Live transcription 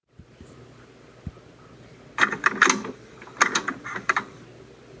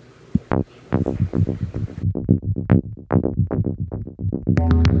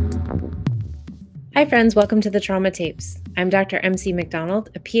Hi, friends. Welcome to the Trauma Tapes. I'm Dr. MC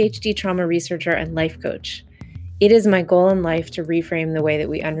McDonald, a PhD trauma researcher and life coach. It is my goal in life to reframe the way that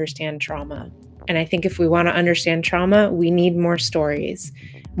we understand trauma. And I think if we want to understand trauma, we need more stories,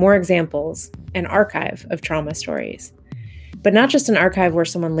 more examples, an archive of trauma stories. But not just an archive where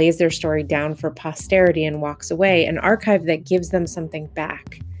someone lays their story down for posterity and walks away, an archive that gives them something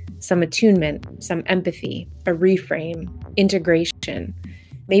back, some attunement, some empathy, a reframe, integration,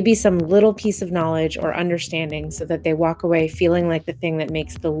 maybe some little piece of knowledge or understanding so that they walk away feeling like the thing that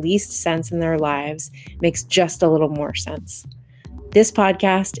makes the least sense in their lives makes just a little more sense. This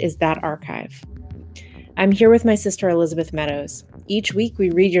podcast is that archive. I'm here with my sister, Elizabeth Meadows. Each week, we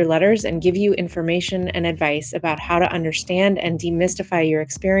read your letters and give you information and advice about how to understand and demystify your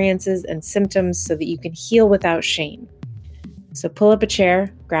experiences and symptoms so that you can heal without shame. So pull up a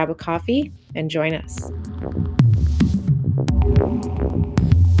chair, grab a coffee, and join us.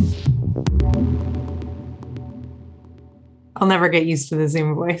 I'll never get used to the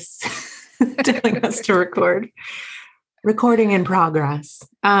Zoom voice telling us to record. Recording in progress.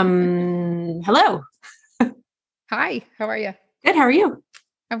 Hello. Hi, how are you? Good. How are you?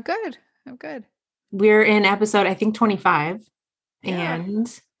 I'm good. We're in episode, I think, 25,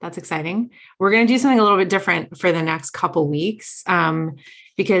 and that's exciting. We're going to do something a little bit different for the next couple weeks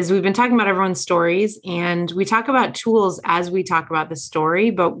because we've been talking about everyone's stories, and we talk about tools as we talk about the story,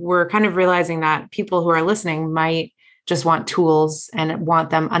 but we're kind of realizing that people who are listening might just want tools and want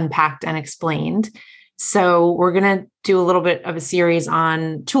them unpacked and explained. So we're going to do a little bit of a series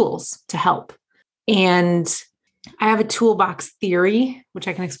on tools to help. And I have a toolbox theory, which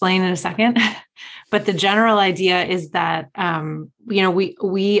I can explain in a second. But the general idea is that,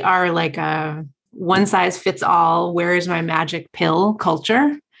 we are like a one size fits all, where is my magic pill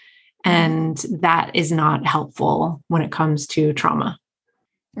culture? And that is not helpful when it comes to trauma.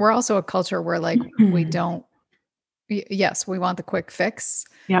 We're also a culture where we don't, yes, we want the quick fix.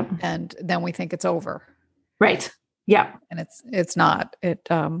 Yep. And then we think it's over. Right. Yep. And it's not.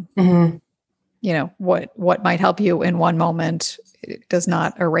 What might help you in one moment, it does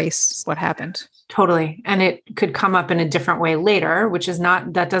not erase what happened. Totally. And it could come up in a different way later,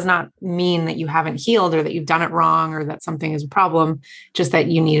 that does not mean that you haven't healed or that you've done it wrong or that something is a problem, just that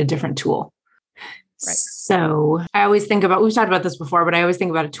you need a different tool. Right. So I always think about, we've talked about this before, but I always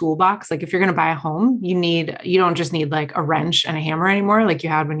think about a toolbox. Like if you're going to buy a home, you don't just need like a wrench and a hammer anymore. Like you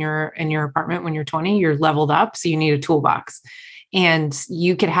had when you're in your apartment, when you're 20, you're leveled up. So you need a toolbox. And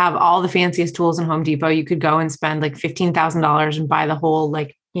you could have all the fanciest tools in Home Depot. You could go and spend like $15,000 and buy the whole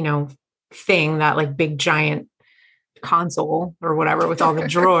thing, that like big giant console or whatever with all the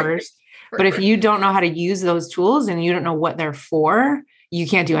drawers. But if you don't know how to use those tools and you don't know what they're for, you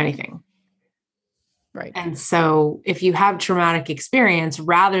can't do anything. Right. And so if you have traumatic experience,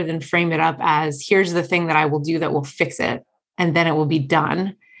 rather than frame it up as here's the thing that I will do that will fix it, and then it will be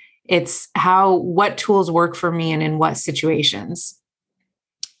done. It's what tools work for me and in what situations.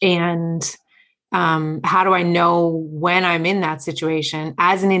 And how do I know when I'm in that situation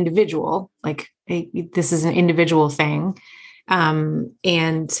as an individual, this is an individual thing. And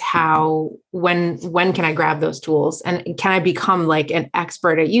when can I grab those tools, and can I become like an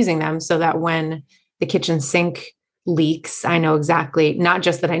expert at using them so that when the kitchen sink leaks, I know exactly, not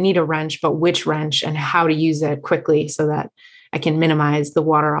just that I need a wrench, but which wrench and how to use it quickly so that I can minimize the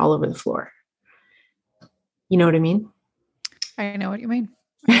water all over the floor. You know what I mean? I know what you mean.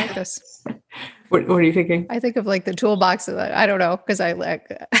 I like this. What are you thinking? I think of like the toolbox. I don't know, because I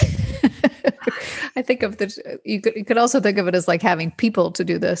think of you could also think of it as like having people to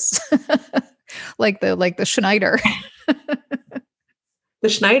do this, like the Schneider. The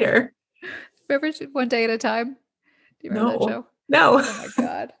Schneider. Remember One Day at a Time? Do you remember that show? No. Oh my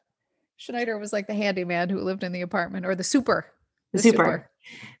God. Schneider was like the handyman who lived in the apartment, or the super. The super.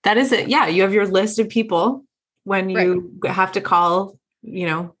 That is it. Yeah. You have your list of people when you have to call,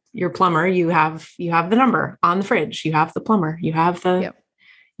 your plumber, you have the number on the fridge, you have the plumber, you have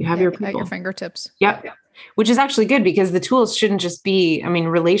your people at your fingertips. Yep. Which is actually good because the tools shouldn't just be,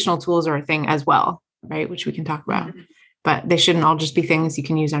 relational tools are a thing as well, right? Which we can talk about, but they shouldn't all just be things you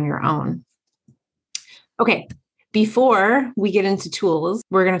can use on your own. Okay. Before we get into tools,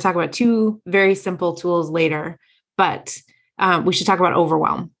 we're going to talk about two very simple tools later, but we should talk about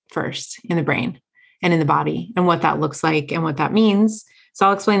overwhelm first in the brain and in the body and what that looks like and what that means. So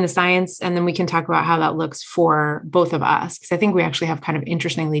I'll explain the science, and then we can talk about how that looks for both of us, because I think we actually have kind of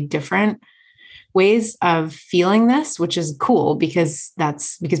interestingly different ways of feeling this, which is cool because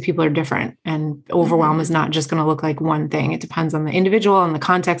people are different, and overwhelm is not just going to look like one thing. It depends on the individual and the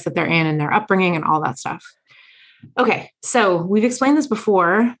context that they're in and their upbringing and all that stuff. Okay. So we've explained this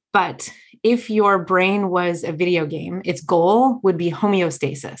before, but if your brain was a video game, its goal would be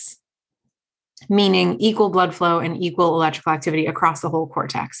homeostasis, meaning equal blood flow and equal electrical activity across the whole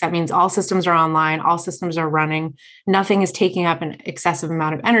cortex. That means all systems are online, all systems are running, nothing is taking up an excessive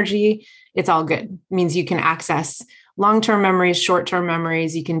amount of energy. It's all good. It means you can access long-term memories, short-term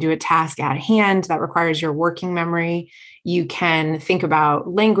memories. You can do a task at hand that requires your working memory. You can think about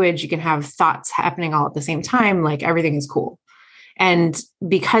language. You can have thoughts happening all at the same time. Like everything is cool. And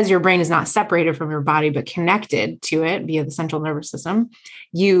because your brain is not separated from your body, but connected to it via the central nervous system,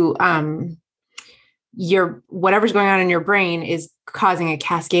 whatever's going on in your brain is causing a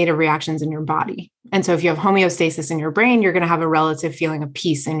cascade of reactions in your body. And so if you have homeostasis in your brain, you're going to have a relative feeling of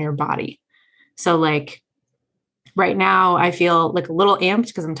peace in your body. So like right now, I feel like a little amped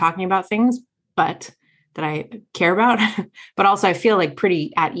because I'm talking about things, but that I care about, but also I feel like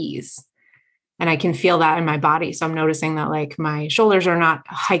pretty at ease. And I can feel that in my body. So I'm noticing that like my shoulders are not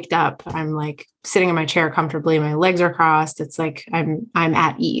hiked up. I'm like sitting in my chair comfortably. My legs are crossed. It's like I'm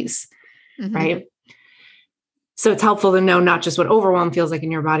at ease, right? So it's helpful to know not just what overwhelm feels like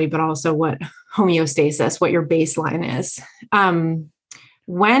in your body, but also what homeostasis, what your baseline is.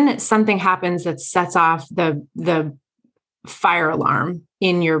 When something happens that sets off the fire alarm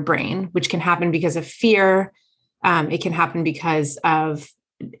in your brain, which can happen because of fear, it can happen because of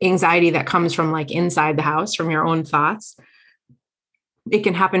anxiety that comes from like inside the house, from your own thoughts. It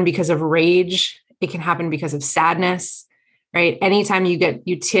can happen because of rage. It can happen because of sadness, right? Anytime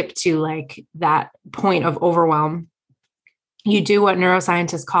you tip to like that point of overwhelm, you do what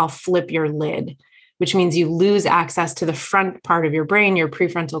neuroscientists call flip your lid, which means you lose access to the front part of your brain, your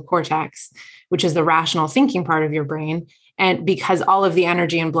prefrontal cortex, which is the rational thinking part of your brain. And because all of the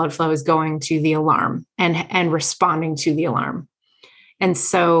energy and blood flow is going to the alarm and responding to the alarm. And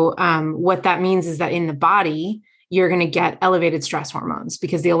so what that means is that in the body, you're going to get elevated stress hormones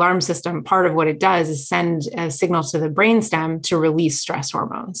because the alarm system, part of what it does is send a signal to the brainstem to release stress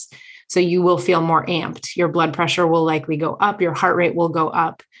hormones. So you will feel more amped. Your blood pressure will likely go up. Your heart rate will go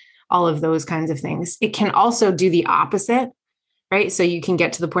up, all of those kinds of things. It can also do the opposite, right? So you can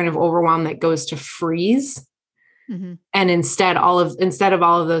get to the point of overwhelm that goes to freeze. And instead of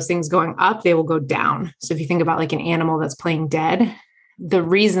all of those things going up, they will go down. So if you think about like an animal that's playing dead, the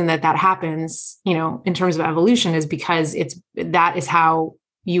reason that happens, in terms of evolution is because that is how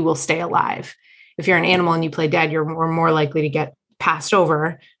you will stay alive. If you're an animal and you play dead, you're more likely to get passed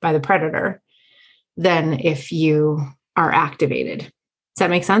over by the predator than if you are activated. Does that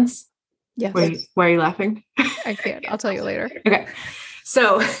make sense? Yes. Why are you laughing? I can't. I'll tell you later. Okay.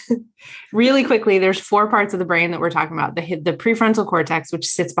 So really quickly, there's 4 parts of the brain that we're talking about. The prefrontal cortex, which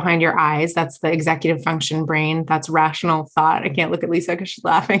sits behind your eyes. That's the executive function brain. That's rational thought. I can't look at Lisa because she's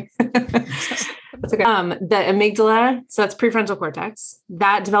laughing. That's okay. The amygdala. So that's prefrontal cortex.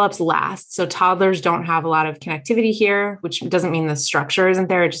 That develops last. So toddlers don't have a lot of connectivity here, which doesn't mean the structure isn't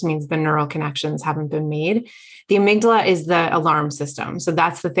there. It just means the neural connections haven't been made. The amygdala is the alarm system. So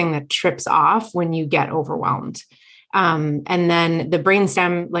that's the thing that trips off when you get overwhelmed. And then the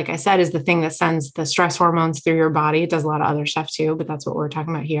brainstem, like I said, is the thing that sends the stress hormones through your body. It does a lot of other stuff too, but that's what we're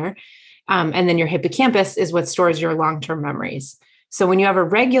talking about here. And then your hippocampus is what stores your long-term memories. So when you have a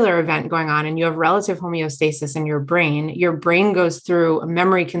regular event going on and you have relative homeostasis in your brain goes through a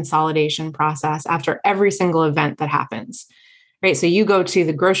memory consolidation process after every single event that happens, right? So you go to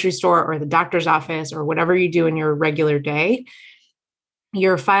the grocery store or the doctor's office or whatever you do in your regular day,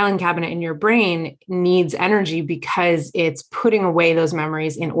 your filing cabinet in your brain needs energy because it's putting away those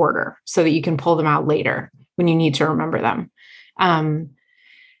memories in order so that you can pull them out later when you need to remember them.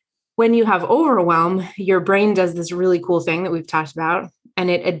 When you have overwhelm, your brain does this really cool thing that we've talked about,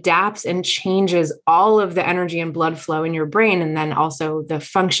 and it adapts and changes all of the energy and blood flow in your brain, and then also the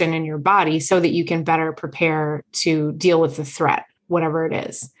function in your body so that you can better prepare to deal with the threat, whatever it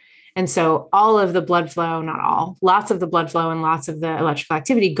is. And so all of the blood flow, not all, lots of the blood flow and lots of the electrical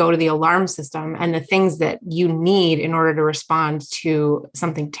activity go to the alarm system and the things that you need in order to respond to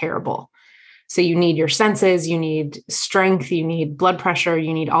something terrible. So you need your senses, you need strength, you need blood pressure,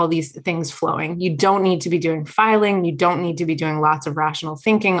 you need all these things flowing. You don't need to be doing filing. You don't need to be doing lots of rational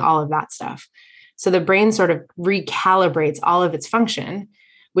thinking, all of that stuff. So the brain sort of recalibrates all of its function,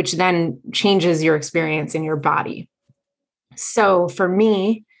 which then changes your experience in your body. So for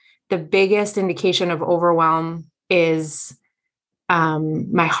me, the biggest indication of overwhelm is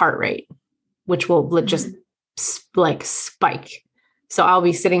my heart rate, which will just like spike. So I'll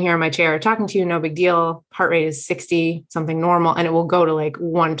be sitting here in my chair talking to you, no big deal. Heart rate is 60, something normal, and it will go to like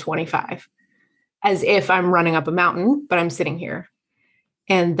 125 as if I'm running up a mountain, but I'm sitting here.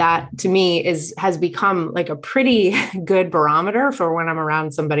 And that to me has become like a pretty good barometer for when I'm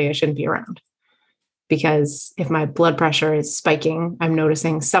around somebody I shouldn't be around. Because if my blood pressure is spiking, I'm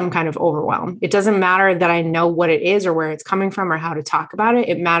noticing some kind of overwhelm. It doesn't matter that I know what it is or where it's coming from or how to talk about it.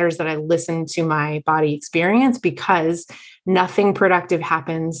 It matters that I listen to my body experience, because nothing productive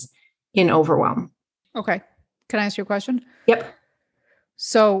happens in overwhelm. Okay. Can I ask you a question? Yep.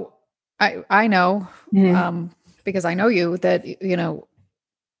 So I know, because I know you, that,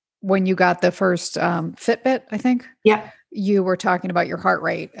 when you got the first Fitbit, I think. Yeah. You were talking about your heart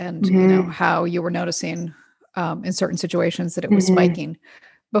rate and, how you were noticing in certain situations that it was spiking.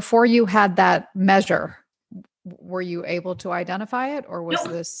 Before you had that measure, were you able to identify it, or was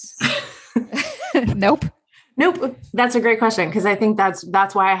this? Nope. Nope. That's a great question. Cause I think that's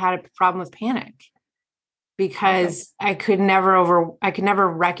why I had a problem with panic, because I could never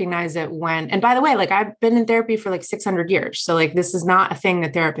recognize it when, and by the way, like I've been in therapy for like 600 years. So like, this is not a thing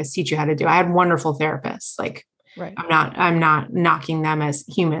that therapists teach you how to do. I had wonderful therapists. Like, right. I'm not knocking them as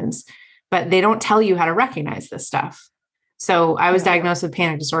humans, but they don't tell you how to recognize this stuff. So I was diagnosed with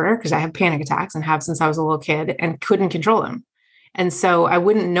panic disorder because I have panic attacks and have since I was a little kid and couldn't control them. And so I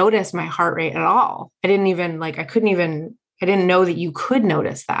wouldn't notice my heart rate at all. I didn't know that you could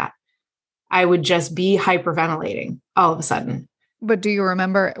notice that. I would just be hyperventilating all of a sudden. But do you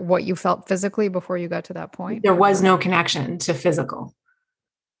remember what you felt physically before you got to that point? There was no connection to physical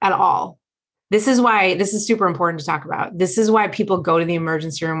at all. This is super important to talk about. This is why people go to the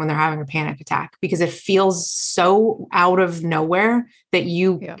emergency room when they're having a panic attack, because it feels so out of nowhere that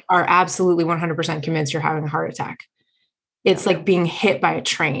you are absolutely 100% convinced you're having a heart attack. It's like being hit by a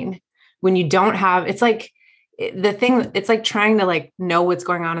train when you don't have, it's like trying to like know what's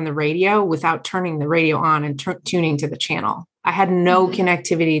going on in the radio without turning the radio on and tuning to the channel. I had no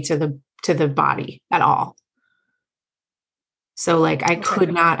connectivity to the body at all. So like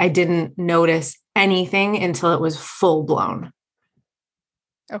I didn't notice anything until it was full blown.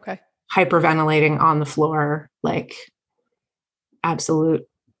 Okay. Hyperventilating on the floor, like absolute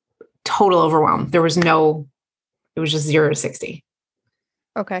total overwhelm. It was just 0 to 60.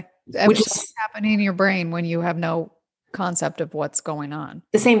 Okay. Which is happening in your brain when you have no concept of what's going on.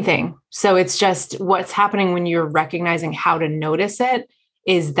 The same thing. So it's just what's happening when you're recognizing how to notice it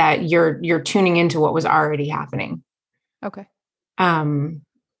is that you're tuning into what was already happening. Okay.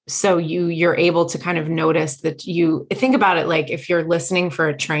 So you're able to kind of notice that you think about it. Like if you're listening for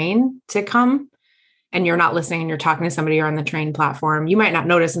a train to come and you're not listening and you're talking to somebody on the train platform, you might not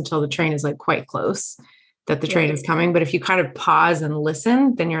notice until the train is like quite close that the train is coming. But if you kind of pause and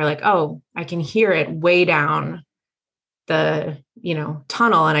listen, then you're like, oh, I can hear it way down the,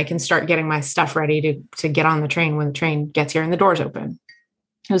 tunnel, and I can start getting my stuff ready to get on the train when the train gets here and the doors open.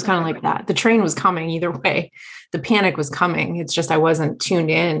 It was kind of like that. The train was coming either way. The panic was coming. It's just, I wasn't tuned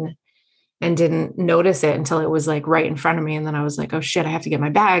in and didn't notice it until it was like right in front of me. And then I was like, oh shit, I have to get my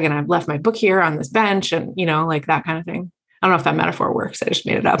bag and I've left my book here on this bench and, like that kind of thing. I don't know if that metaphor works. I just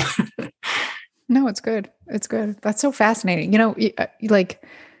made it up. No, it's good. It's good. That's so fascinating. Like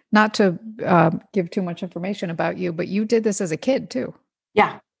not to give too much information about you, but you did this as a kid too.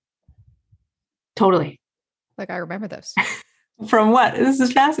 Yeah, totally. Like I remember this. From what? This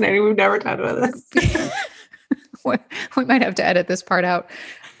is fascinating. We've never talked about this. We might have to edit this part out.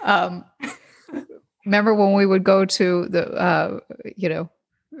 Remember when we would go to the,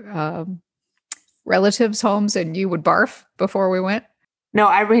 relatives' homes and you would barf before we went? No,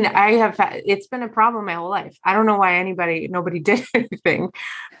 I mean, it's been a problem my whole life. I don't know why nobody did anything,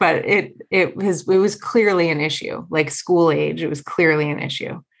 but it was clearly an issue, like school age. It was clearly an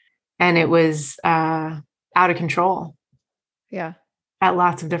issue, and it was out of control. Yeah. At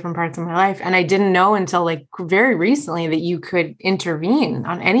lots of different parts of my life. And I didn't know until like very recently that you could intervene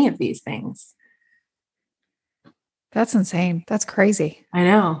on any of these things. That's insane. That's crazy. I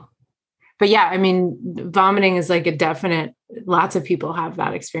know. But yeah, I mean, vomiting is like a definite, lots of people have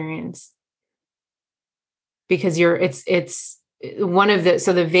that experience because it's one of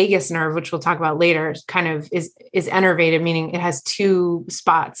the vagus nerve, which we'll talk about later, kind of is innervated, meaning it has two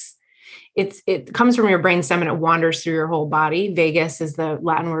spots. It comes from your brainstem and it wanders through your whole body. Vagus is the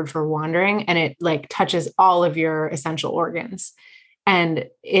Latin word for wandering, and it like touches all of your essential organs. And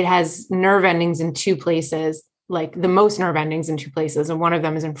it has nerve endings in two places, like the most nerve endings in two places. And one of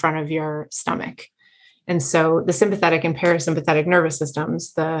them is in front of your stomach. And so the sympathetic and parasympathetic nervous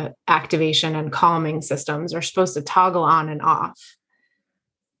systems, the activation and calming systems, are supposed to toggle on and off.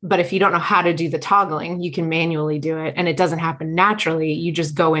 But if you don't know how to do the toggling, you can manually do it. And it doesn't happen naturally. You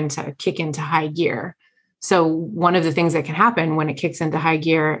just kick into high gear. So one of the things that can happen when it kicks into high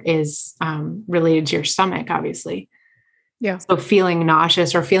gear is related to your stomach, obviously. Yeah. So feeling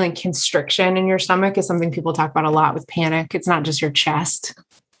nauseous or feeling constriction in your stomach is something people talk about a lot with panic. It's not just your chest.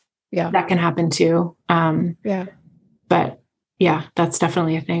 Yeah. That can happen too. Yeah. But yeah, that's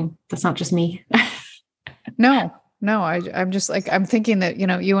definitely a thing. That's not just me. No, I'm just like, I'm thinking that,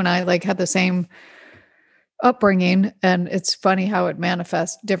 you and I like had the same upbringing, and it's funny how it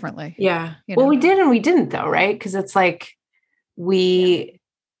manifests differently. Yeah. You Well, know? we did and we didn't though, right? Because it's like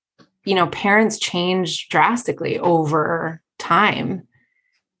parents change drastically over time.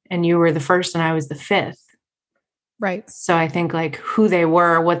 And you were the first and I was the fifth. Right. So I think like who they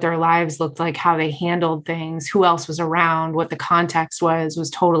were, what their lives looked like, how they handled things, who else was around, what the context was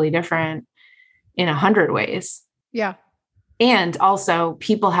totally different in 100 ways. Yeah. And also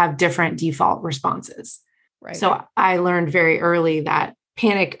people have different default responses. Right. So I learned very early that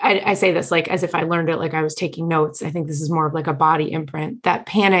panic, I say this like as if I learned it like I was taking notes. I think this is more of like a body imprint, that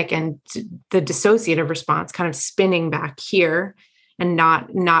panic and the dissociative response kind of spinning back here and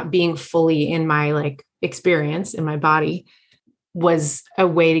not being fully in my like experience in my body was a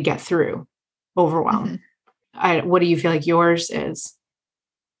way to get through overwhelm. Mm-hmm. What do you feel like yours is?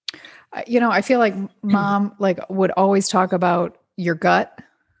 I feel like mom like would always talk about your gut.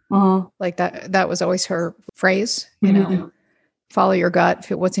 Mm-hmm. Like that was always her phrase, know, follow your gut.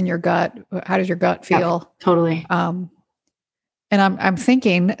 What's in your gut? How does your gut feel? Yep, totally. And I'm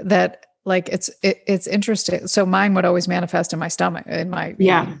thinking that like it's interesting. So mine would always manifest in my stomach, in my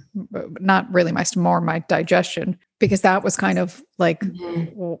not really more my digestion, because that was kind of like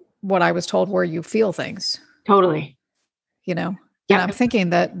what I was told where you feel things. Totally. And I'm thinking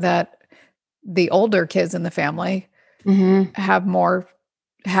that the older kids in the family have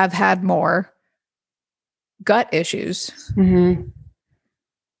had more gut issues than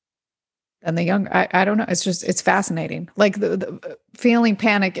the young. I don't know. It's fascinating. Like the feeling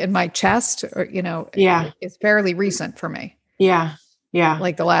panic in my chest, or, it's fairly recent for me. Yeah. Yeah.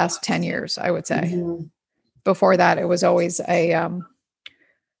 Like the last 10 years, I would say. Before that, it was always a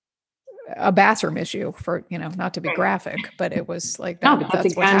bathroom issue for, not to be graphic, but it was like that. No,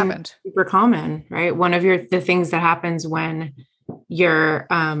 that's what happened. Super common, right? One of the things that happens when your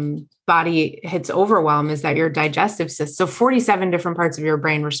body hits overwhelm is that your digestive system, so 47 different parts of your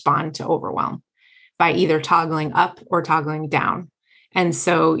brain respond to overwhelm by either toggling up or toggling down. And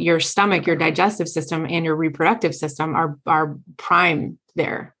so your stomach, your digestive system, and your reproductive system are prime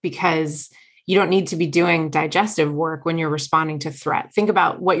there, because you don't need to be doing digestive work when you're responding to threat. Think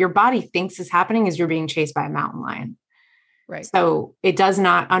about what your body thinks is happening is you're being chased by a mountain lion. Right. So it does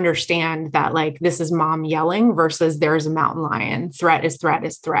not understand that like this is mom yelling versus there's a mountain lion. Threat is threat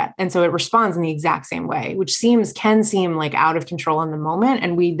is threat. And so it responds in the exact same way, which can seem like out of control in the moment.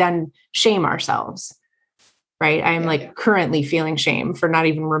 And we then shame ourselves. Right. I'm currently feeling shame for not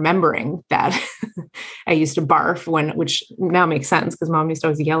even remembering that I used to barf which now makes sense because mom used to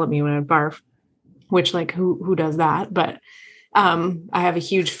always yell at me when I'd barf, which like who does that? But I have a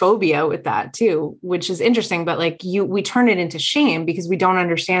huge phobia with that too, which is interesting, but like we turn it into shame because we don't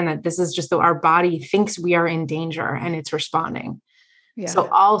understand that this is just our body thinks we are in danger and it's responding. Yeah. So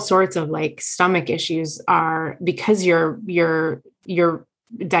all sorts of like stomach issues are because your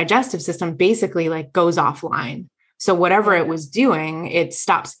digestive system basically like goes offline. So whatever it was doing, it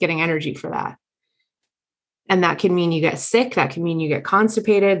stops getting energy for that. And that can mean you get sick. That can mean you get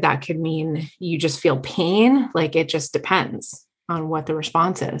constipated. That could mean you just feel pain. Like it just depends on what the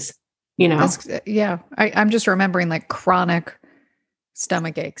response is, I'm just remembering like chronic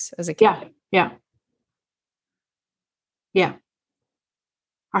stomach aches as a kid. Yeah.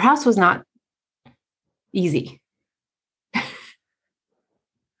 Our house was not easy.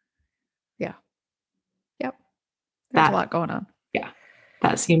 Yeah. Yep. There's a lot going on. Yeah.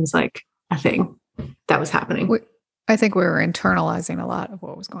 That seems like a thing that was happening. I think we were internalizing a lot of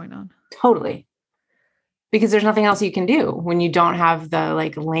what was going on. Totally. Because there's nothing else you can do when you don't have the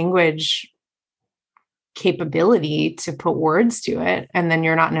like language capability to put words to it. And then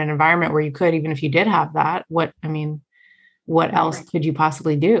you're not in an environment where you could, even if you did have that, what else could you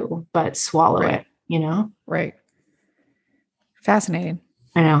possibly do but swallow it, Right. Fascinating.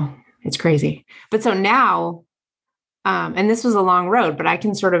 I know, it's crazy. But so now, and this was a long road, but I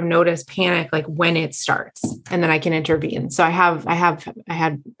can sort of notice panic like when it starts, and then I can intervene. So I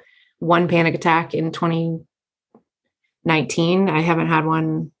had one panic attack in 2019. I haven't had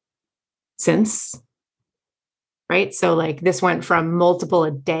one since. Right. So like this went from multiple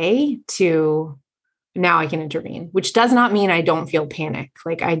a day to now I can intervene, which does not mean I don't feel panic.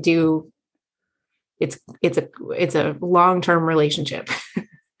 Like I do. It's a long-term relationship.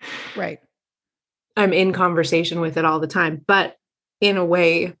 Right. I'm in conversation with it all the time, but in a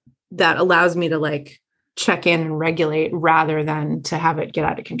way that allows me to like check in and regulate rather than to have it get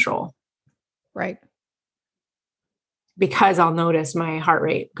out of control. Right. Because I'll notice my heart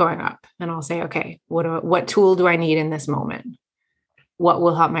rate going up and I'll say, okay, what tool do I need in this moment? What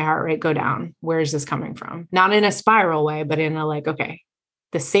will help my heart rate go down? Where is this coming from? Not in a spiral way, but in a like, okay,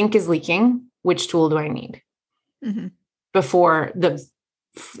 the sink is leaking. Which tool do I need before the,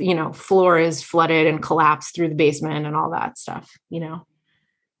 floor is flooded and collapsed through the basement and all that stuff,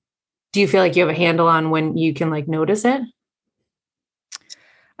 Do you feel like you have a handle on when you can like notice it?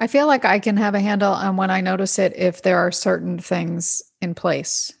 I feel like I can have a handle on when I notice it if there are certain things in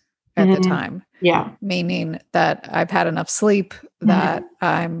place at the time. Yeah. Meaning that I've had enough sleep, that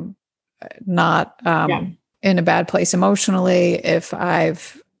I'm not in a bad place emotionally. If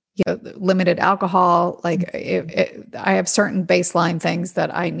I've limited alcohol, like I have certain baseline things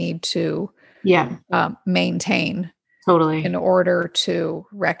that I need to maintain totally in order to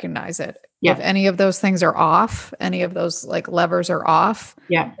recognize it. Yeah. If any of those things are off, any of those like levers are off,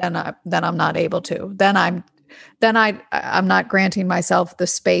 then I'm not able to. Then I'm not granting myself the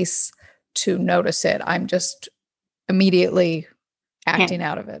space to notice it. I'm just immediately acting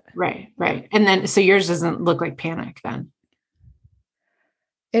out of it. Right. And then, so yours doesn't look like panic then.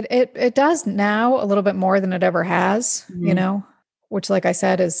 It does now a little bit more than it ever has, which, like I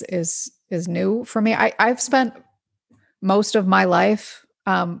said, is new for me. I've spent most of my life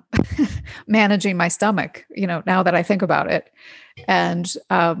managing my stomach, now that I think about it. And,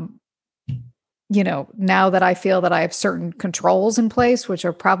 now that I feel that I have certain controls in place, which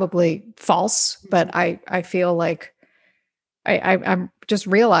are probably false, but I feel like I'm just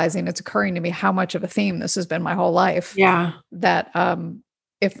realizing it's occurring to me how much of a theme this has been my whole life. Yeah. That,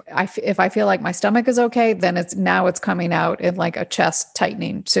 if I feel like my stomach is okay, then it's coming out in like a chest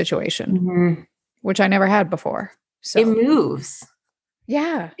tightening situation, which I never had before. So it moves.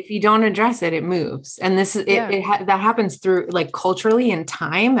 Yeah. If you don't address it, it moves. And this is, that happens through like culturally in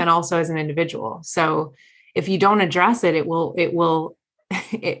time and also as an individual. So if you don't address it, it will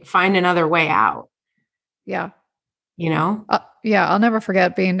find another way out. Yeah. Yeah. I'll never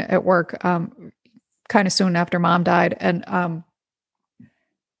forget being at work, kind of soon after Mom died, and,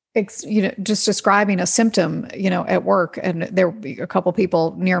 just describing a symptom, at work, and there were a couple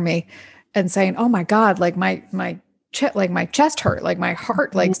people near me and saying, "Oh my God, like my chest hurt, like my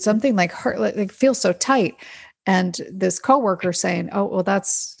heart, like something like heart, like feels so tight." And this coworker saying, "Oh, well,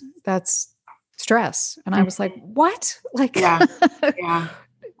 that's stress." And I was like, "What?" Like,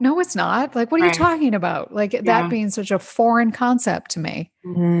 no, it's not. Like, what are you talking about? Like that being such a foreign concept to me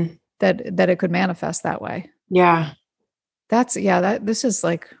that it could manifest that way. Yeah. This is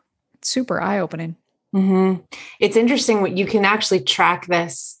like super eye-opening. It's interesting what you can actually track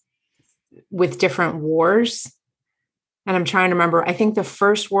this with different wars. And I'm trying to remember, I think the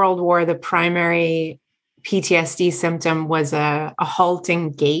First World War, the primary PTSD symptom was a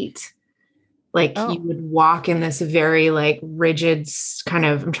halting gait. Like you would walk in this very like rigid kind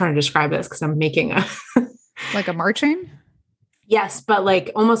of, I'm trying to describe this because I'm making like a marching. Yes. But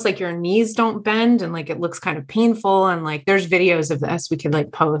like, almost like your knees don't bend and like, it looks kind of painful. And like, there's videos of this we could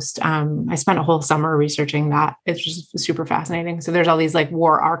like post. I spent a whole summer researching that. It's just super fascinating. So there's all these like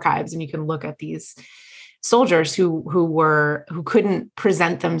war archives and you can look at these soldiers who couldn't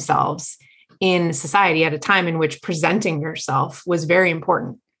present themselves in society at a time in which presenting yourself was very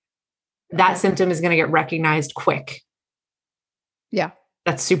important. That symptom is going to get recognized quick. Yeah.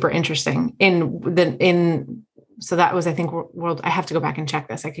 That's super interesting. So that was, I think, I have to go back and check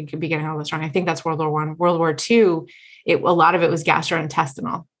this. I could be getting all this wrong. I think that's World War I. World War II, a lot of it was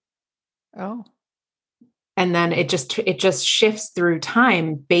gastrointestinal. Oh. And then it just shifts through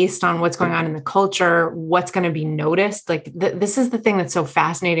time based on what's going on in the culture, what's going to be noticed. Like this is the thing that's so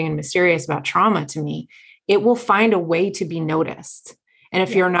fascinating and mysterious about trauma to me. It will find a way to be noticed. And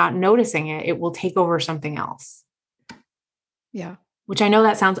if you're not noticing it, it will take over something else. Yeah. Which I know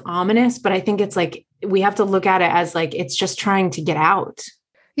that sounds ominous, but I think it's like, we have to look at it as like, it's just trying to get out.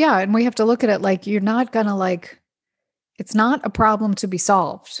 Yeah. And we have to look at it like, you're not going to it's not a problem to be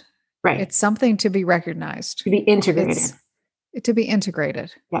solved. Right. It's something to be recognized. To be integrated. To be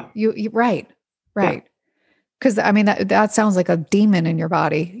integrated. Yeah. You right. Right. Because I mean, that sounds like a demon in your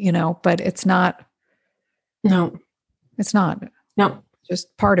body, but it's not. No. It's not. No.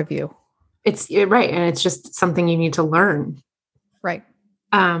 Just part of you. It's right. And it's just something you need to learn. Right.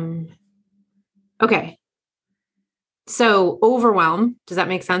 Okay. So overwhelm, does that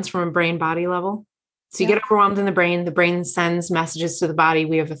make sense from a brain body level? So you get overwhelmed in the brain sends messages to the body,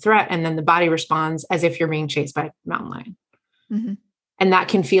 we have a threat, and then the body responds as if you're being chased by a mountain lion. And that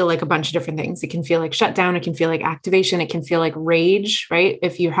can feel like a bunch of different things. It can feel like shutdown. It can feel like activation. It can feel like rage, right?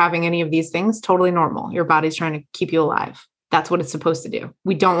 If you're having any of these things, totally normal. Your body's trying to keep you alive. That's what it's supposed to do.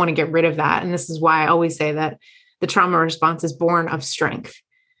 We don't want to get rid of that. And this is why I always say that the trauma response is born of strength.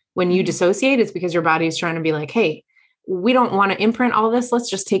 When you dissociate, it's because your body is trying to be like, hey, we don't want to imprint all this.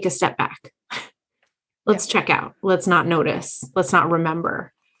 Let's just take a step back. Let's check out. Let's not notice. Let's not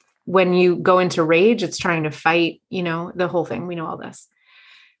remember. When you go into rage, it's trying to fight, the whole thing. We know all this.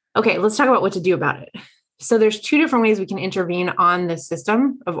 Okay, let's talk about what to do about it. So there's two different ways we can intervene on this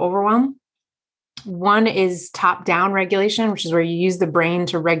system of overwhelm. One is top-down regulation, which is where you use the brain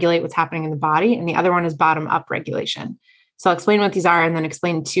to regulate what's happening in the body. And the other one is bottom-up regulation. So I'll explain what these are and then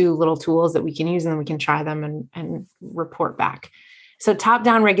explain two little tools that we can use, and then we can try them and report back. So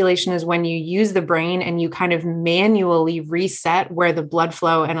top-down regulation is when you use the brain and you kind of manually reset where the blood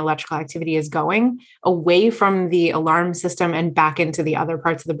flow and electrical activity is going away from the alarm system and back into the other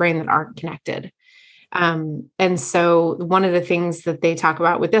parts of the brain that aren't connected. And so one of the things that they talk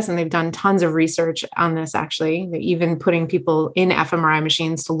about with this, and they've done tons of research on this, actually, they're even putting people in fMRI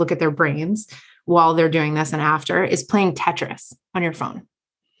machines to look at their brains while they're doing this and after, is playing Tetris on your phone.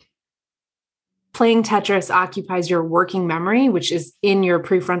 Playing Tetris occupies your working memory, which is in your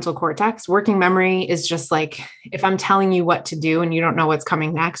prefrontal cortex. Working memory is just like if I'm telling you what to do and you don't know what's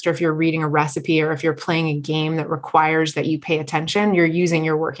coming next, or if you're reading a recipe, or if you're playing a game that requires that you pay attention, you're using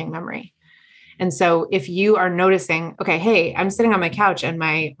your working memory. And so if you are noticing, okay, hey, I'm sitting on my couch and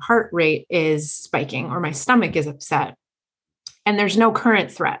my heart rate is spiking, or my stomach is upset, and there's no current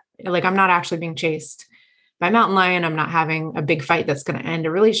threat, like I'm not actually being chased by a mountain lion, I'm not having a big fight that's going to end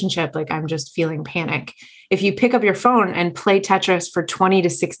a relationship, like I'm just feeling panic. If you pick up your phone and play Tetris for 20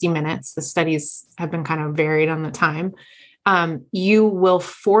 to 60 minutes, the studies have been kind of varied on the time, you will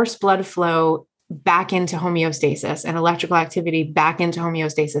force blood flow back into homeostasis and electrical activity back into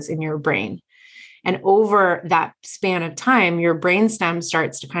homeostasis in your brain. And over that span of time, your brainstem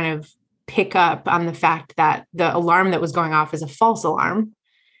starts to kind of pick up on the fact that the alarm that was going off is a false alarm,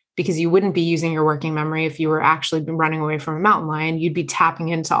 because you wouldn't be using your working memory if you were actually running away from a mountain lion. You'd be tapping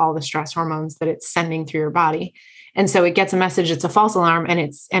into all the stress hormones that it's sending through your body. And so it gets a message, it's a false alarm, and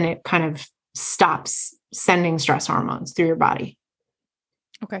it kind of stops sending stress hormones through your body.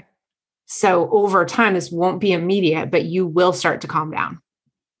 Okay. So over time, this won't be immediate, but you will start to calm down.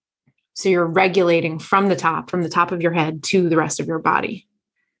 So you're regulating from the top of your head to the rest of your body.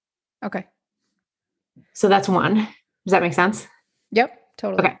 Okay. So that's one. Does that make sense? Yep,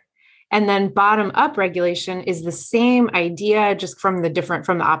 totally. Okay. And then bottom up regulation is the same idea, just from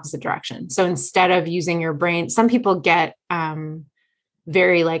the opposite direction. So instead of using your brain, some people get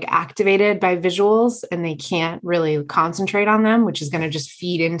very activated by visuals and they can't really concentrate on them, which is going to just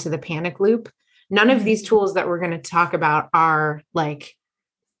feed into the panic loop. None of these tools that we're going to talk about are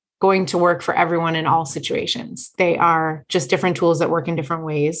going to work for everyone in all situations. They are just different tools that work in different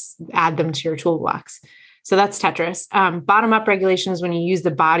ways. Add them to your toolbox. So that's Tetris. Bottom up regulation is when you use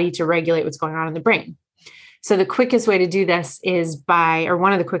the body to regulate what's going on in the brain. So the quickest way to do this is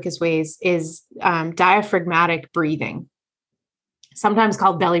one of the quickest ways is diaphragmatic breathing, sometimes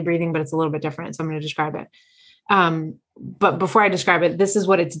called belly breathing, but it's a little bit different. So I'm going to describe it. But before I describe it, this is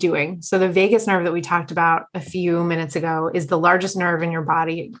what it's doing. So the vagus nerve that we talked about a few minutes ago is the largest nerve in your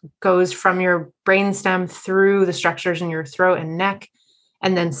body. It goes from your brainstem through the structures in your throat and neck,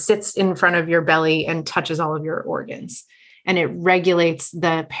 and then sits in front of your belly and touches all of your organs. And it regulates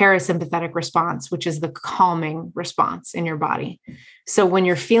the parasympathetic response, which is the calming response in your body. So when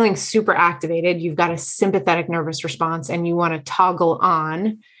you're feeling super activated, you've got a sympathetic nervous response and you want to toggle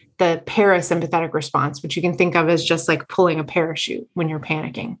on the parasympathetic response, which you can think of as just like pulling a parachute when you're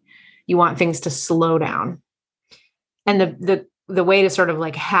panicking. You want things to slow down. And the way to sort of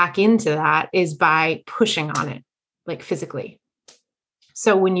hack into that is by pushing on it, physically.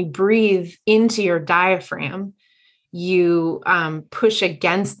 So when you breathe into your diaphragm, you push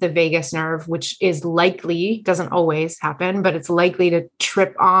against the vagus nerve, which is likely, doesn't always happen, but it's likely to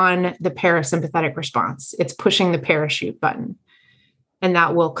trip on the parasympathetic response. It's pushing the parachute button. And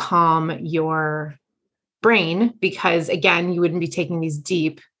that will calm your brain because, again, you wouldn't be taking these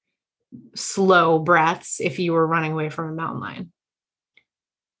deep, slow breaths if you were running away from a mountain lion.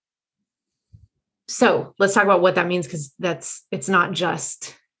 So let's talk about what that means, because it's not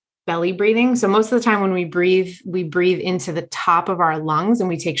just belly breathing. So most of the time when we breathe into the top of our lungs and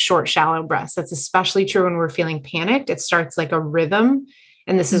we take short, shallow breaths. That's especially true when we're feeling panicked. It starts like a rhythm.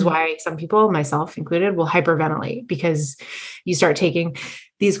 And this is why some people, myself included, will hyperventilate, because you start taking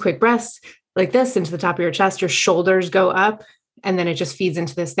these quick breaths like this into the top of your chest, your shoulders go up and then it just feeds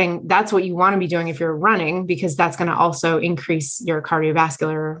into this thing. That's what you want to be doing if you're running, because that's going to also increase your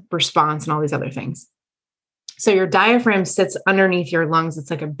cardiovascular response and all these other things. So your diaphragm sits underneath your lungs.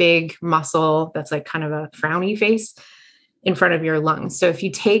 It's like a big muscle that's like kind of a frowny face in front of your lungs. So if you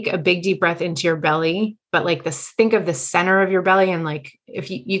take a big deep breath into your belly, but like this, think of the center of your belly, and like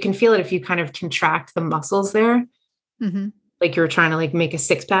if you can feel it if you kind of contract the muscles there, like you're trying to like make a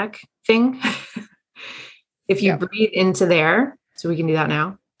 6-pack thing. If you breathe into there, so we can do that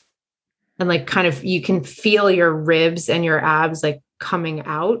now. And like kind of, you can feel your ribs and your abs like coming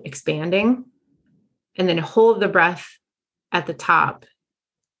out, expanding, and then hold the breath at the top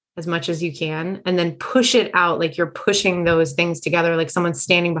as much as you can. And then push it out. Like you're pushing those things together, like someone's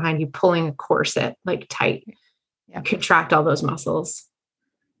standing behind you, pulling a corset, like tight, contract all those muscles,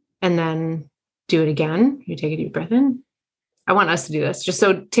 and then do it again. You take a deep breath in. I want us to do this just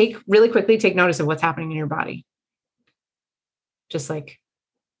so take notice of what's happening in your body. Just like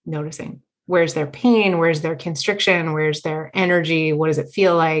noticing, where's their pain? Where's their constriction? Where's their energy? What does it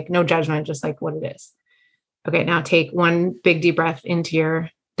feel like? No judgment, just like what it is. Okay. Now take one big deep breath into your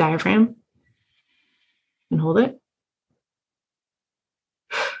diaphragm and hold it,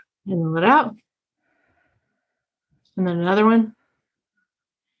 and then let it out. And then another one,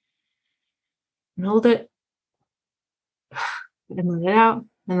 and hold it, and let it out.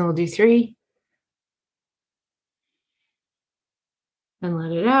 And then we'll do 3. And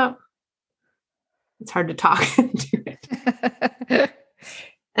let it out. It's hard to talk and do it.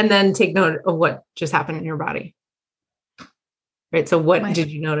 And then take note of what just happened in your body. Right. So what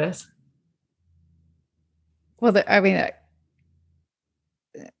did you notice? Well,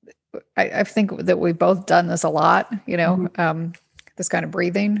 I think that we've both done this a lot, this kind of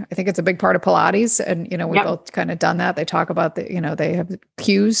breathing. I think it's a big part of Pilates, and, we've both kind of done that. They talk about they have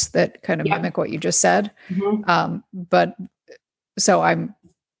cues that kind of mimic what you just said. But so I'm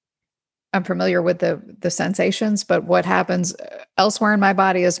familiar with the sensations, but what happens elsewhere in my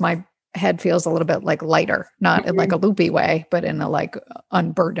body is my head feels a little bit like lighter, not in like a loopy way, but in a like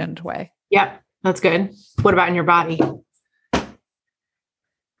unburdened way. Yeah, that's good. What about in your body?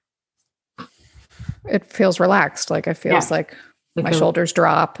 It feels relaxed. Like it feels like my shoulders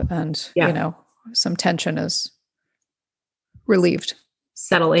drop, and, some tension is relieved.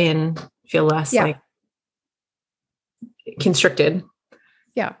 Settle in, feel less like constricted.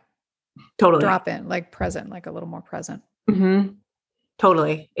 Yeah. Totally. Drop in, like present, like a little more present.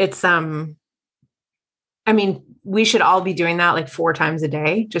 Totally. It's, we should all be doing that like 4 times a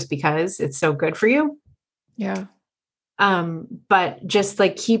day, just because it's so good for you. Yeah. But just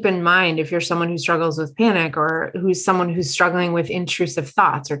like keep in mind, if you're someone who struggles with panic, or who's someone who's struggling with intrusive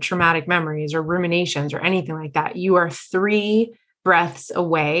thoughts or traumatic memories or ruminations or anything like that, you are 3 breaths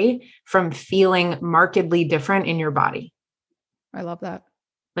away from feeling markedly different in your body. I love that.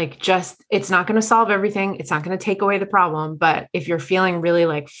 Like it's not going to solve everything. It's not going to take away the problem. But if you're feeling really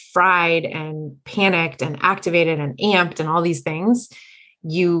like fried and panicked and activated and amped and all these things,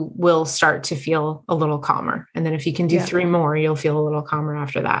 you will start to feel a little calmer. And then if you can do 3 more, you'll feel a little calmer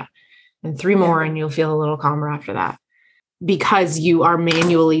after that, and 3 more, and you'll feel a little calmer after that, because you are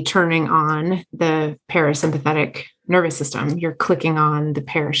manually turning on the parasympathetic nervous system. You're clicking on the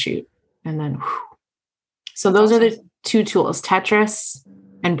parachute, and then, so those are the 2 tools, Tetris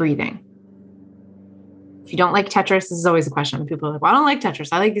and breathing. If you don't like Tetris, this is always a question. People are like, well, I don't like Tetris.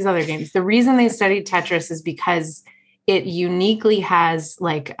 I like these other games. The reason they studied Tetris is because it uniquely has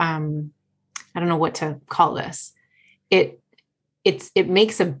like, I don't know what to call this. It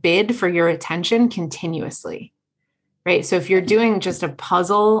makes a bid for your attention continuously, right? So if you're doing just a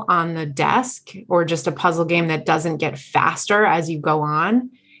puzzle on the desk, or just a puzzle game that doesn't get faster as you go on,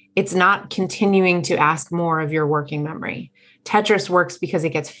 it's not continuing to ask more of your working memory. Tetris works because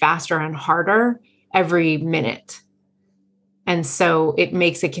it gets faster and harder every minute. And so it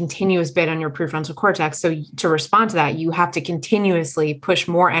makes a continuous bid on your prefrontal cortex. So to respond to that, you have to continuously push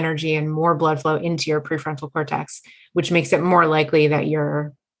more energy and more blood flow into your prefrontal cortex, which makes it more likely that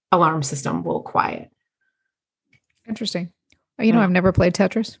your alarm system will quiet. Interesting. I've never played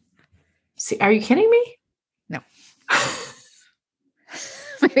Tetris. See, are you kidding me? No.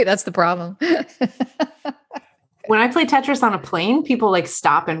 Maybe that's the problem. When I play Tetris on a plane, people like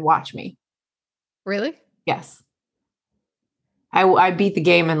stop and watch me. Really? Yes. I beat the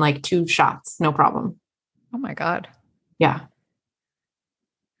game in like 2 shots. No problem. Oh my God. Yeah.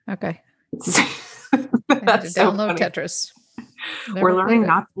 Okay. That's so download funny. Tetris. We're learning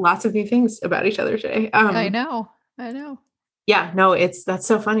lots of new things about each other today. I know. Yeah, no, that's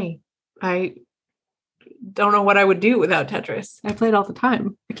so funny. I don't know what I would do without Tetris. I play it all the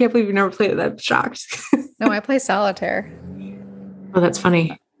time. I can't believe you've never played it. I'm shocked. No, I play solitaire. Oh, that's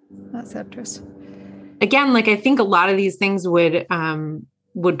funny. That's Tetris. Again, like I think a lot of these things would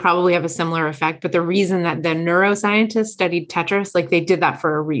probably have a similar effect, but the reason that the neuroscientists studied Tetris, like they did that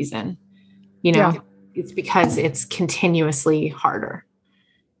for a reason, it's because it's continuously harder.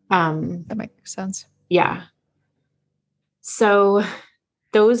 That makes sense. Yeah. So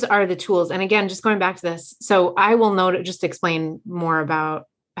those are the tools. And again, just going back to this. So I will just explain more about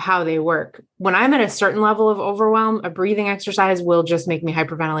how they work. When I'm at a certain level of overwhelm, a breathing exercise will just make me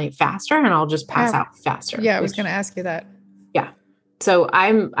hyperventilate faster and I'll just pass out faster. Yeah, I was going to ask you that. Yeah. So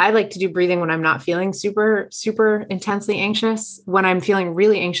I like to do breathing when I'm not feeling super, super intensely anxious. When I'm feeling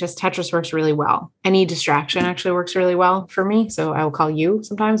really anxious, Tetris works really well. Any distraction actually works really well for me. So I will call you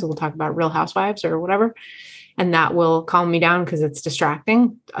sometimes and we'll talk about Real Housewives or whatever. And that will calm me down because it's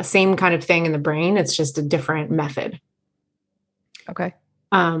distracting. Same kind of thing in the brain. It's just a different method. Okay.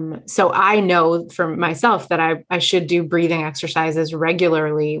 So I know for myself that I should do breathing exercises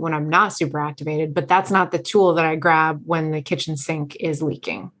regularly when I'm not super activated, but that's not the tool that I grab when the kitchen sink is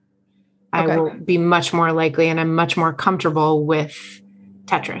leaking. I will be much more likely and I'm much more comfortable with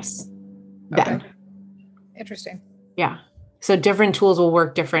Tetris then. Okay. Interesting. Yeah. So different tools will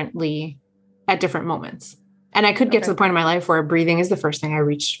work differently at different moments. And I could get to the point in my life where breathing is the first thing I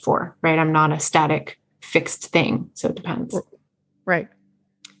reach for, right? I'm not a static fixed thing. So it depends. Right.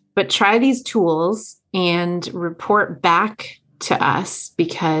 But try these tools and report back to us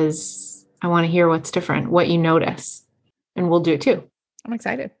because I want to hear what's different, what you notice, and we'll do it too. I'm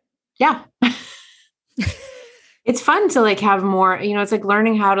excited. Yeah. It's fun to like have more, it's like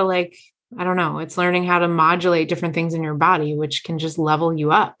learning how to like, I don't know, it's learning how to modulate different things in your body, which can just level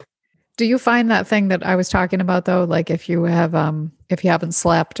you up. Do you find that thing that I was talking about though, like if you haven't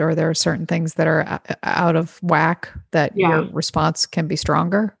slept or there are certain things that are out of whack that your response can be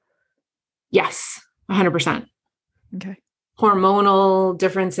stronger? Yes, 100%. Okay. Hormonal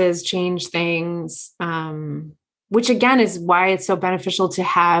differences change things, which again is why it's so beneficial to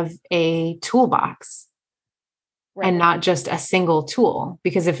have a toolbox and not just a single tool.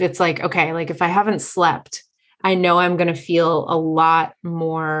 Because if it's like, okay, like if I haven't slept, I know I'm going to feel a lot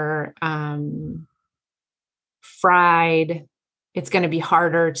more fried. It's going to be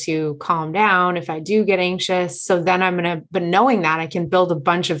harder to calm down if I do get anxious. So then but knowing that I can build a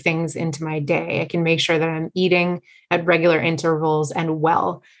bunch of things into my day. I can make sure that I'm eating at regular intervals and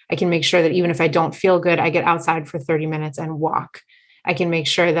well. I can make sure that even if I don't feel good, I get outside for 30 minutes and walk. I can make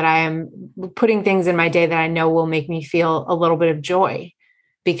sure that I am putting things in my day that I know will make me feel a little bit of joy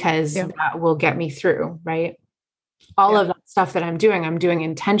because that will get me through, right? All of that stuff that I'm doing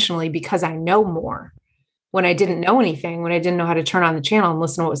intentionally because I know more. When I didn't know anything, when I didn't know how to turn on the channel and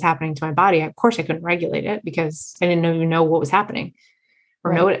listen to what was happening to my body, of course I couldn't regulate it because I didn't even know what was happening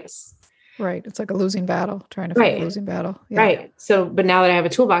or notice. Right. It's like a losing battle, trying to fight a losing battle. Yeah. Right. So, but now that I have a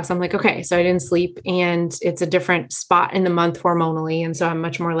toolbox, I'm like, okay, so I didn't sleep and it's a different spot in the month hormonally. And so I'm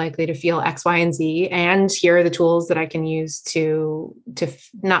much more likely to feel X, Y, and Z. And here are the tools that I can use to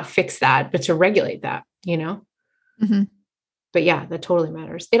not fix that, but to regulate that, Mm-hmm. But yeah, that totally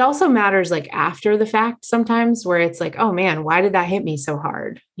matters. It also matters like after the fact sometimes where it's like, oh man, why did that hit me so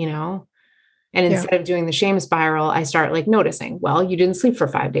hard? And instead of doing the shame spiral, I start like noticing, well, you didn't sleep for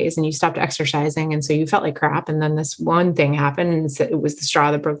 5 days and you stopped exercising. And so you felt like crap. And then this one thing happened and it was the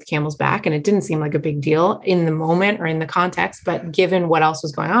straw that broke the camel's back. And it didn't seem like a big deal in the moment or in the context, but given what else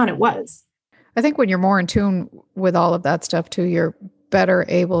was going on, it was. I think when you're more in tune with all of that stuff too, you're better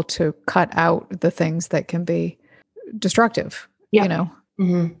able to cut out the things that can be destructive,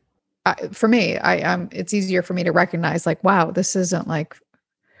 Mm-hmm. For me, it's easier for me to recognize like, wow, this is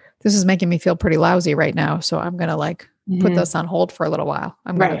making me feel pretty lousy right now. So I'm going to put this on hold for a little while.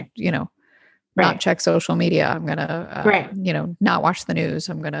 I'm going to, not check social media. I'm going to, not watch the news.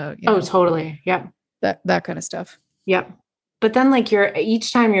 I'm going to, totally. Yep. That kind of stuff. Yep. But then like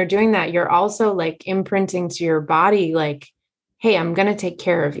each time you're doing that, you're also like imprinting to your body, like, hey, I'm going to take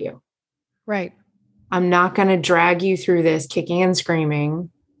care of you. Right. I'm not going to drag you through this kicking and screaming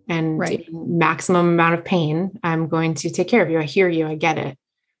and maximum amount of pain. I'm going to take care of you. I hear you. I get it.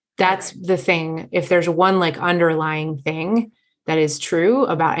 That's the thing. If there's one like underlying thing that is true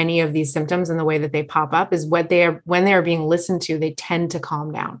about any of these symptoms and the way that they pop up is when they are being listened to, they tend to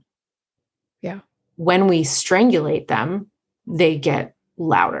calm down. Yeah. When we strangulate them, they get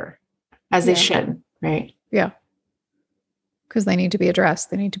louder as they should. Right. Yeah. Because they need to be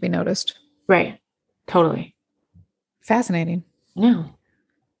addressed. They need to be noticed. Right. Totally. Fascinating. Yeah.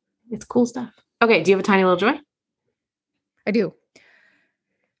 It's cool stuff. Okay. Do you have a tiny little joy? I do.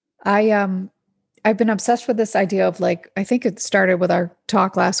 I I've been obsessed with this idea of like, I think it started with our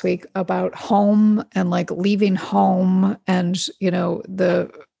talk last week about home and like leaving home and,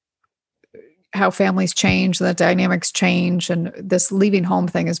 how families change and the dynamics change. And this leaving home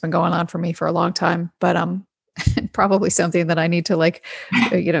thing has been going on for me for a long time, but, probably something that I need to like,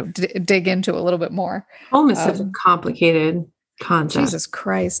 dig into a little bit more. Home is such a complicated concept. Jesus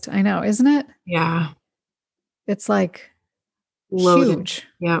Christ. I know. Isn't it? Yeah. It's like Loaded. huge.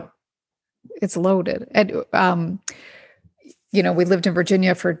 Yep. It's loaded. And, we lived in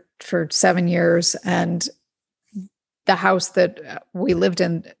Virginia for 7 years, and the house that we lived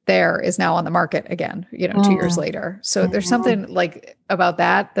in there is now on the market again, 2 years later. So there's something like about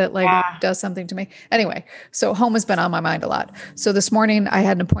that like does something to me. Anyway, so home has been on my mind a lot. So this morning I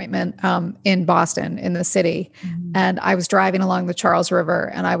had an appointment in Boston, in the city, and I was driving along the Charles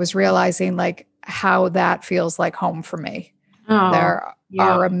River, and I was realizing like how that feels like home for me. There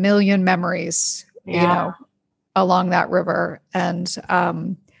are a million memories, along that river.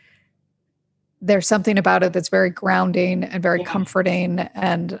 And there's something about it that's very grounding and very comforting.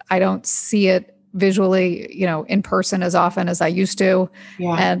 And I don't see it visually, in person as often as I used to.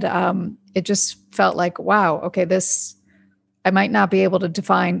 Yeah. And it just felt like, wow, okay, I might not be able to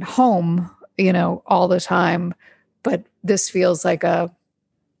define home, all the time, but this feels like a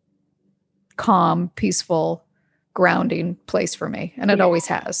calm, peaceful, grounding place for me. And it always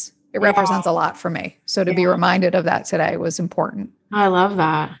has. It represents a lot for me. So to be reminded of that today was important. I love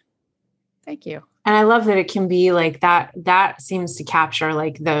that. Thank you. And I love that it can be like that seems to capture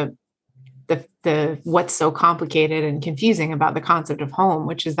like the what's so complicated and confusing about the concept of home,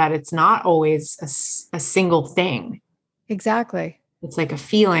 which is that it's not always a single thing. Exactly. It's like a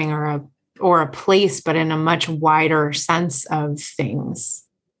feeling or a place, but in a much wider sense of things.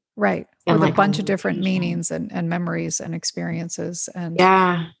 Right. With like a bunch of different meanings and memories and experiences. And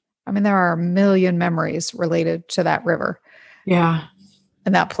I mean, there are a million memories related to that river. Yeah.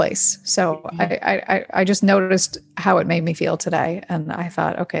 And that place. So I just noticed how it made me feel today. And I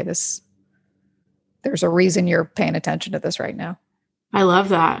thought, okay, there's a reason you're paying attention to this right now. I love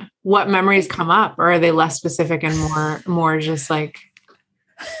that. What memories come up, or are they less specific and more just like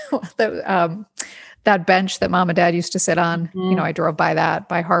that bench that mom and dad used to sit on? I drove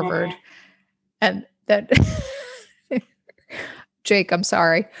by Harvard, and that Jake, I'm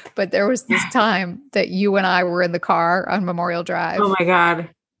sorry, but there was this time that you and I were in the car on Memorial Drive. Oh my God.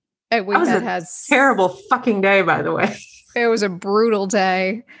 And we had terrible fucking day, by the way. It was a brutal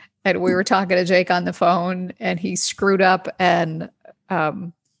day. And we were talking to Jake on the phone, and he screwed up, and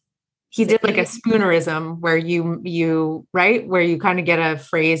he did like a spoonerism where you right? Where you kind of get a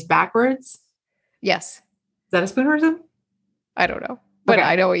phrase backwards. Yes. Is that a spoonerism? I don't know, but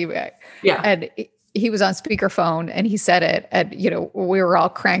I know what you mean. Yeah. And he was on speakerphone, and he said it, and we were all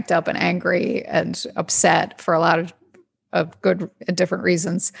cranked up and angry and upset for a lot of good and different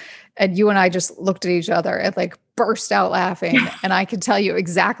reasons. And you and I just looked at each other and like burst out laughing. And I can tell you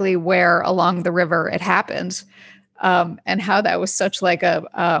exactly where along the river it happened, and how that was such like it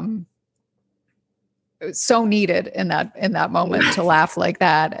was so needed in that moment to laugh like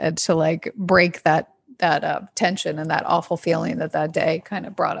that and to like break that tension and that awful feeling that day kind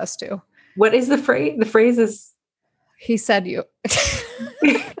of brought us to. What is the phrase? The phrase is, he said, you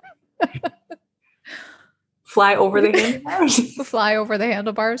fly over the handlebars. Fly over the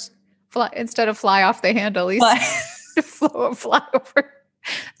handlebars. Instead of fly off the handle, he's fly over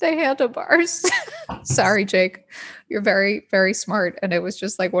the handlebars. Sorry, Jake. You're very, very smart. And it was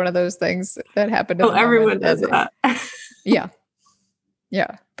just like one of those things that happened. Everyone does that. Yeah.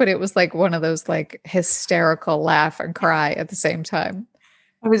 Yeah. But it was like one of those like hysterical laugh and cry at the same time.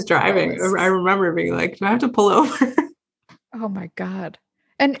 I was driving. I remember being like, do I have to pull over? Oh my God.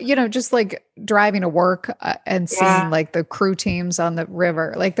 And, just like driving to work and seeing like the crew teams on the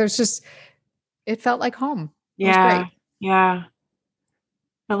river, like it felt like home. It was great. Yeah.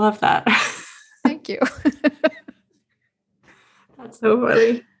 I love that. Thank you. That's so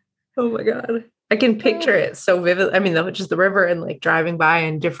funny. Oh my God. I can picture it so vivid. I mean, just the river and like driving by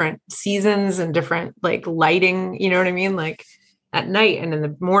in different seasons and different like lighting, you know what I mean? Like at night and in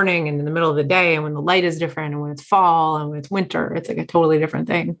the morning and in the middle of the day, and when the light is different, and when it's fall and when it's winter, it's like a totally different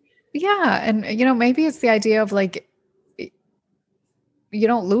thing. Yeah. And, maybe it's the idea of like, you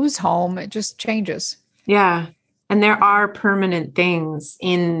don't lose home. It just changes. Yeah. And there are permanent things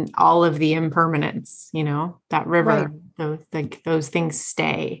in all of the impermanence, that river, those things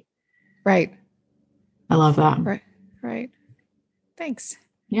stay. Right. I love that. Right. Thanks.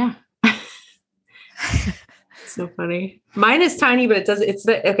 Yeah. So funny. Mine is tiny, but this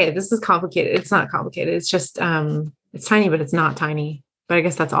is complicated. It's not complicated. It's just, it's tiny, but it's not tiny. but I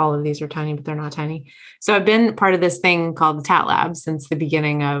guess that's all of these are tiny, but they're not tiny. So I've been part of this thing called the TAT Lab since the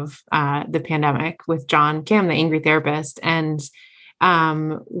beginning of the pandemic with John Kim, the angry therapist. And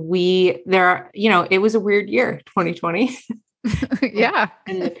it was a weird year, 2020. Yeah.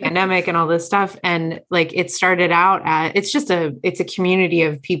 And the pandemic and all this stuff. And like, it started out it's a community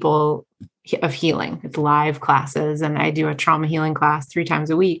of people of healing. It's live classes. And I do a trauma healing class 3 times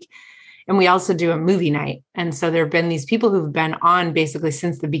a week. And we also do a movie night. And so there've been these people who've been on basically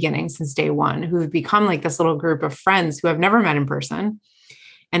since the beginning, since day one, who've become like this little group of friends who I've never met in person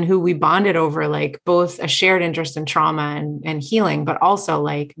and who we bonded over like both a shared interest in trauma and healing, but also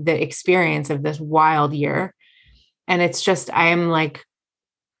like the experience of this wild year. And it's just, I am like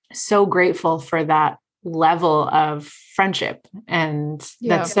so grateful for that level of friendship. And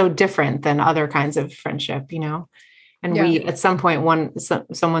that's so different than other kinds of friendship, you know? And we, at some point,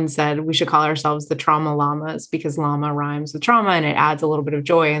 someone said we should call ourselves the trauma llamas because llama rhymes with trauma and it adds a little bit of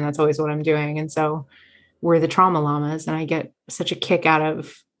joy. And that's always what I'm doing. And so we're the trauma llamas. And I get such a kick out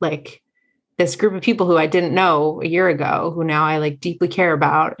of like this group of people who I didn't know a year ago, who now I like deeply care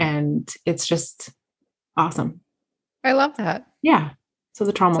about. And it's just awesome. I love that. Yeah. So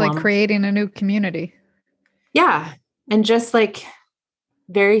the trauma it's like llamas. Creating a new community. Yeah. And just like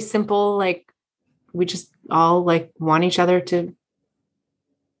very simple, like we just all like want each other to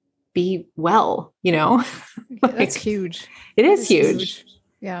be well, you know? Like, that's huge. It is huge.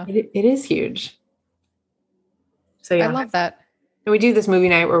 Yeah. It is huge. So yeah. I love that. And we do this movie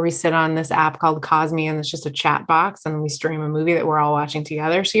night where we sit on this app called Cosme and it's just a chat box and we stream a movie that we're all watching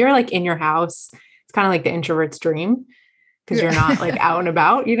together. So you're like in your house. It's kind of like the introvert's dream because you're not like out and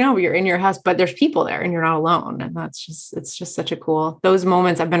about, you know, you're in your house, but there's people there and you're not alone. And it's just such a cool, those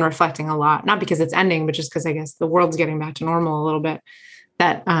moments I've been reflecting a lot, not because it's ending, but just because I guess the world's getting back to normal a little bit.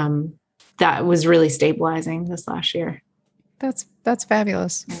 That was really stabilizing this last year. That's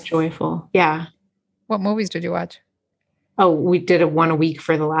fabulous. And joyful. Yeah. What movies did you watch? Oh, we did one a week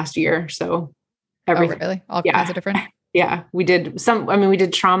for the last year. So everything. Oh, really? All kinds of different. Yeah. We did we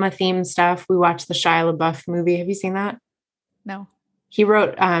did trauma themed stuff. We watched the Shia LaBeouf movie. Have you seen that? No. He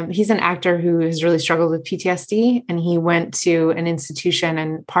wrote, he's an actor who has really struggled with PTSD and he went to an institution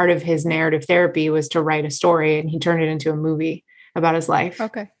and part of his narrative therapy was to write a story and he turned it into a movie about his life.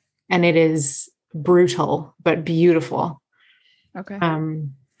 Okay. And it is brutal, but beautiful. Okay.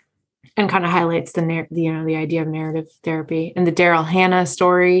 And kind of highlights the idea of narrative therapy. And the Daryl Hannah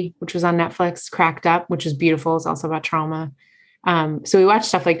story, which was on Netflix, Cracked Up, which is beautiful. It's also about trauma. So we watched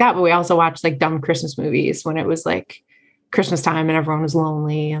stuff like that, but we also watched like dumb Christmas movies when it was like Christmas time and everyone was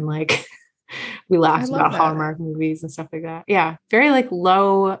lonely and like we laughed about Hallmark movies and stuff like that. Yeah. Very like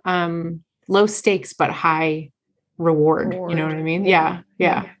low stakes, but high reward. You know what I mean? Yeah.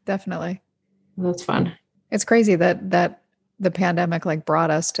 Definitely. That's fun. It's crazy that the pandemic like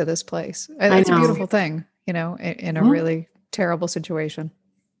brought us to this place. It's a beautiful thing, you know, in a really terrible situation.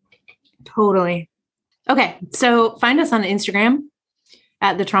 Totally. Okay. So find us on Instagram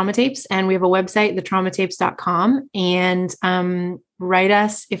at The Trauma Tapes. And we have a website, thetraumatapes.com. And write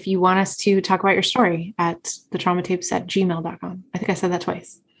us if you want us to talk about your story at thetraumatapes@gmail.com. I think I said that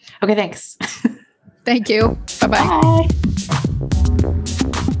twice. Okay, thanks. Thank you. Bye-bye. Bye.